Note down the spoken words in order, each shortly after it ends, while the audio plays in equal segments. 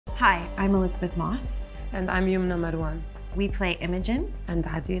Hi, I'm Elisabeth Moss. And I'm Yumna Marwan. We play Imogen And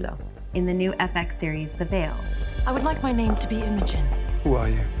Adila. in the new FX series, The Veil. I would like my name to be Imogen. Who are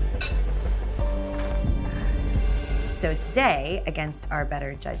you? So today, against our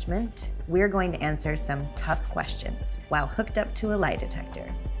better judgment, we're going to answer some tough questions while hooked up to a lie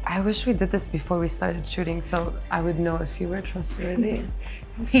detector. I wish we did this before we started shooting so I would know if you were trustworthy.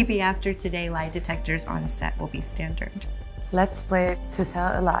 Maybe after today, lie detectors on set will be standard. Let's play To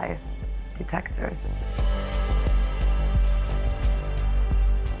Tell a Lie Detector.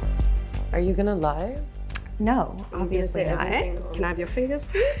 Are you gonna lie? No, obviously not. Can I have your fingers,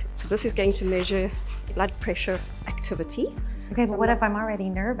 please? So this is going to measure blood pressure activity. Okay, but what if I'm already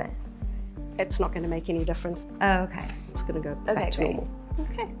nervous? It's not going to make any difference. Oh, okay. It's going to go Okay, back to great. normal.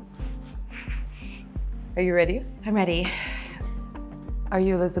 Okay. Are you ready? I'm ready. Are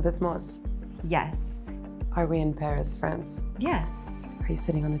you Elisabeth Moss? Yes. Are we in Paris, France? Yes. Are you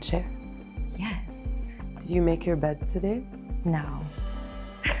sitting on a chair? Yes. Did you make your bed today? No.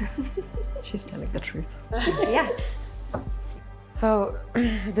 She's telling the truth. Yeah. So,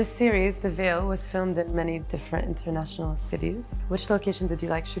 this series, The Veil, was filmed in many different international cities. Which location did you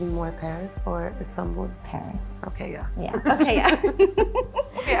like shooting more, Paris or Istanbul? Paris. Okay, yeah. Yeah. Okay, yeah.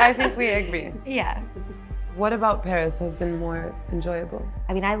 Okay, I think we agree. Yeah. What about Paris has been more enjoyable?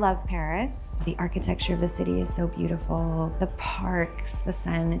 I mean, I love Paris. The architecture of the city is so beautiful. The parks, the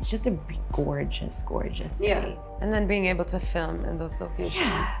sun, it's just a gorgeous, gorgeous city. Yeah. And then being able to film in those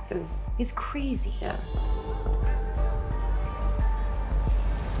locations is... It's crazy. Yeah.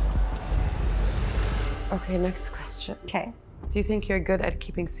 Okay, next question. Okay. Do you think you're good at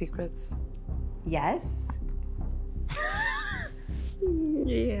keeping secrets? Yes.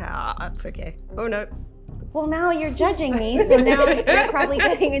 Yeah, that's okay. Oh no. Well, now you're judging me, so now you're probably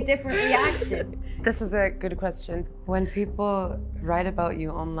getting a different reaction. This is a good question. When people write about you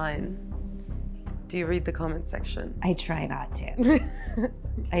online, do you read the comment section? I try not to.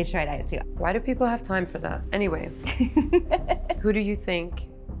 I try not to. Why do people have time for that? Anyway, who do you think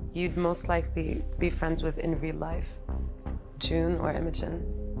you'd most likely be friends with in real life? June or Imogen?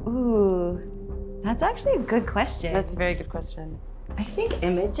 Ooh, that's actually a good question. That's a very good question. I think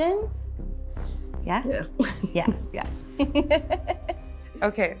Imogen. Yeah? Yeah. Yeah. Yeah.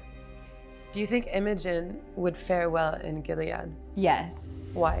 Okay. Do you think Imogen would fare well in Gilead?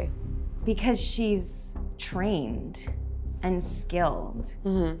 Yes. Why? Because she's trained and skilled.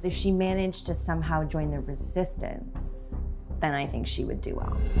 Mm-hmm. If she managed to somehow join the resistance, then I think she would do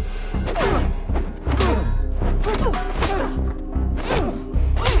well.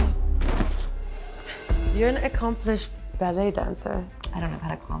 You're an accomplished ballet dancer. I don't know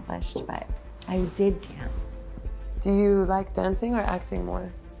about accomplished, but I did dance. Do you like dancing or acting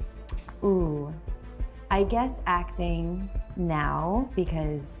more? Ooh, I guess acting now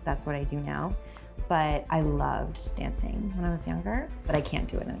because that's what I do now. But I loved dancing when I was younger, but I can't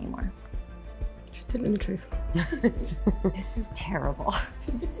do it anymore. She's telling the truth. This is terrible.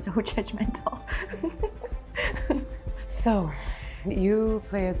 This is so judgmental. So, you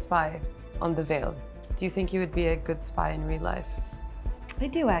play a spy on The Veil. Do you think you would be a good spy in real life? I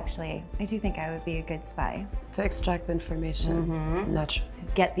do actually. I do think I would be a good spy. To extract information naturally.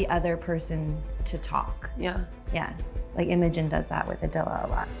 Get the other person to talk. Yeah. Yeah, like Imogen does that with Adila a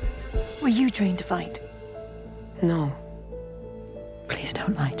lot. Were you trained to fight? No. Please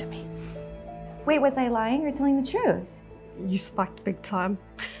don't lie to me. Wait, was I lying or telling the truth? You spiked big time.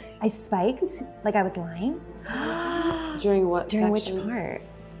 I spiked? Like I was lying? During what During section? which part?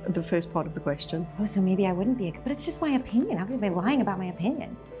 The first part of the question. Oh, so maybe I wouldn't be a good, but it's just my opinion. How could I be lying about my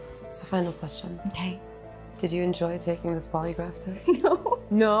opinion? It's a final question. Okay. Did you enjoy taking this polygraph test? No.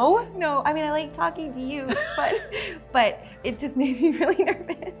 No? No, I mean, I like talking to you, but it just makes me really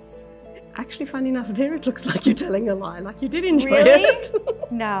nervous. Actually, funny enough, there it looks like you're telling a lie. Like you did enjoy Really?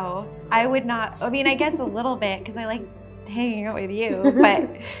 it. No, I would not. I mean, I guess a little bit because I like hanging out with you, but,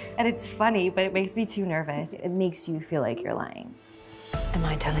 and it's funny, but it makes me too nervous. It makes you feel like you're lying. Am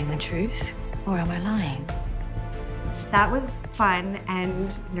I telling the truth or am I lying? That was fun and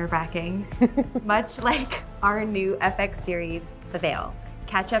nerve-wracking, much like our new FX series, The Veil.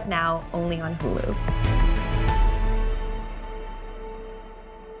 Catch up now only on Hulu.